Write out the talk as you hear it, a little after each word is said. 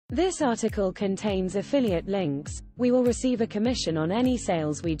This article contains affiliate links. We will receive a commission on any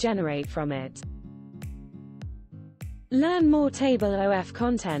sales we generate from it. Learn more Table OF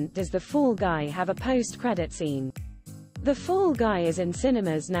content. Does The Fall Guy have a post-credit scene? The Fall Guy is in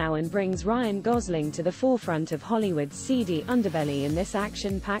cinemas now and brings Ryan Gosling to the forefront of Hollywood's seedy underbelly in this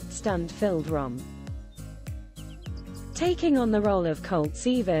action-packed stunt-filled romp. Taking on the role of Colt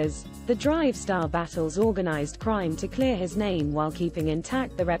Seavers, the Drive star battles organized crime to clear his name while keeping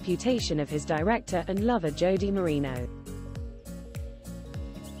intact the reputation of his director and lover Jody Marino.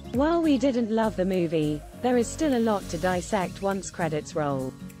 While we didn't love the movie, there is still a lot to dissect once credits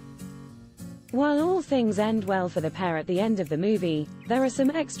roll. While all things end well for the pair at the end of the movie, there are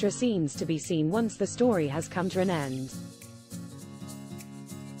some extra scenes to be seen once the story has come to an end.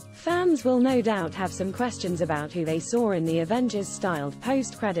 Fans will no doubt have some questions about who they saw in the Avengers-styled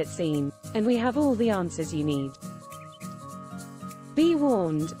post-credit scene, and we have all the answers you need. Be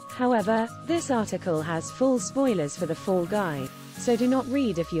warned, however, this article has full spoilers for The Fall Guy, so do not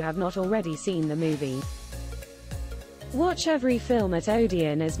read if you have not already seen the movie. Watch every film at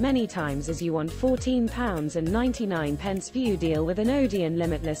Odeon as many times as you want. £14.99 view deal with an Odeon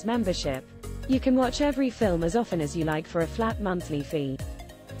Limitless membership. You can watch every film as often as you like for a flat monthly fee.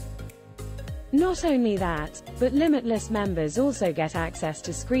 Not only that, but Limitless members also get access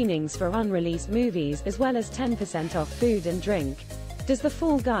to screenings for unreleased movies as well as 10% off food and drink. Does The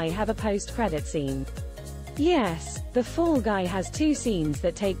Fall Guy have a post-credit scene? Yes, The Fall Guy has two scenes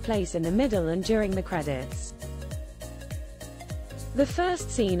that take place in the middle and during the credits. The first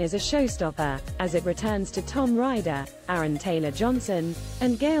scene is a showstopper, as it returns to Tom Ryder, Aaron Taylor-Johnson,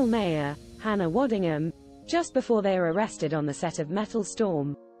 and Gail Mayer, Hannah Waddingham, just before they are arrested on the set of Metal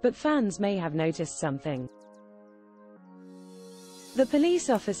Storm, but fans may have noticed something. The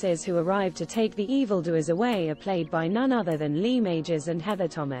police officers who arrive to take the evildoers away are played by none other than Lee Majors and Heather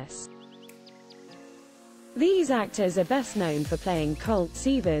Thomas. These actors are best known for playing Colt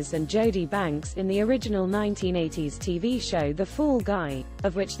Seavers and Jody Banks in the original 1980s TV show The Fall Guy,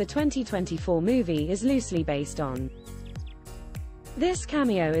 of which the 2024 movie is loosely based on. This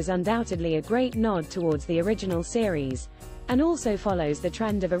cameo is undoubtedly a great nod towards the original series, and also follows the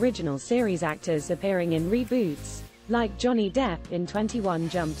trend of original series actors appearing in reboots, like Johnny Depp in 21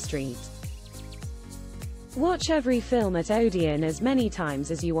 Jump Street. Watch every film at Odeon as many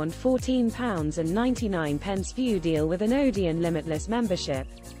times as you want. £14.99 view deal with an Odeon Limitless membership.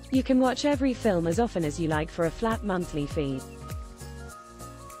 You can watch every film as often as you like for a flat monthly fee.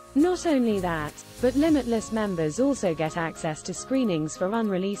 Not only that, but Limitless members also get access to screenings for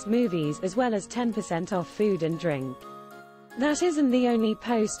unreleased movies as well as 10% off food and drink. That isn't the only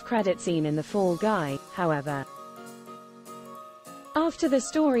post-credit scene in The Fall Guy, however. After the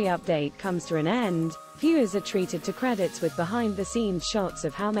story update comes to an end, viewers are treated to credits with behind-the-scenes shots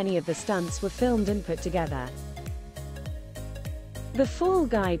of how many of the stunts were filmed and put together. The Fall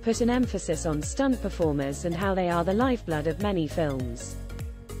Guy put an emphasis on stunt performers and how they are the lifeblood of many films.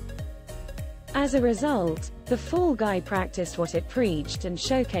 As a result, The Fall Guy practiced what it preached and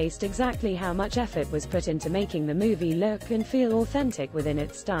showcased exactly how much effort was put into making the movie look and feel authentic within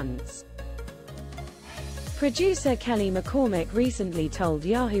its stunts. Producer Kelly McCormick recently told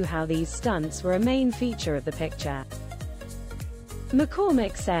Yahoo how these stunts were a main feature of the picture.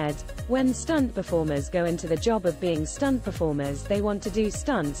 McCormick said, "When stunt performers go into the job of being stunt performers, they want to do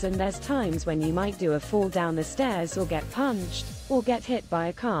stunts, and there's times when you might do a fall down the stairs or get punched, or get hit by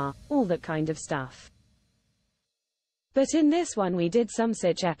a car, all that kind of stuff. But in this one we did some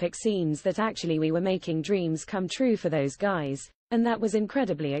such epic scenes that actually we were making dreams come true for those guys, and that was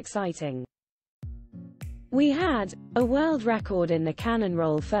incredibly exciting. We had a world record in the cannon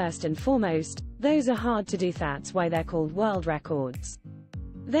roll first and foremost. Those are hard to do, that's why they're called world records.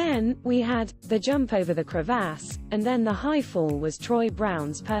 Then, we had the jump over the crevasse, and then the high fall was Troy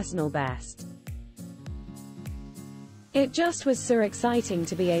Brown's personal best. It just was so exciting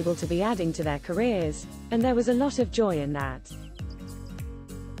to be able to be adding to their careers, and there was a lot of joy in that."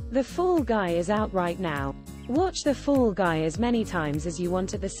 The Fall Guy is out right now. Watch The Fall Guy as many times as you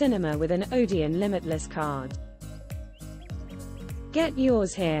want at the cinema with an Odeon Limitless card. Get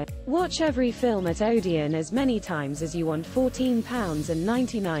yours here. Watch every film at Odeon as many times as you want.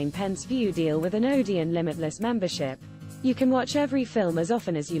 £14.99 view deal with an Odeon Limitless membership. You can watch every film as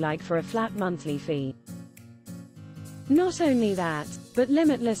often as you like for a flat monthly fee. Not only that, but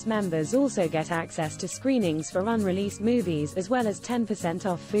Limitless members also get access to screenings for unreleased movies as well as 10%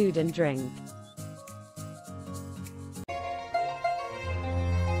 off food and drink.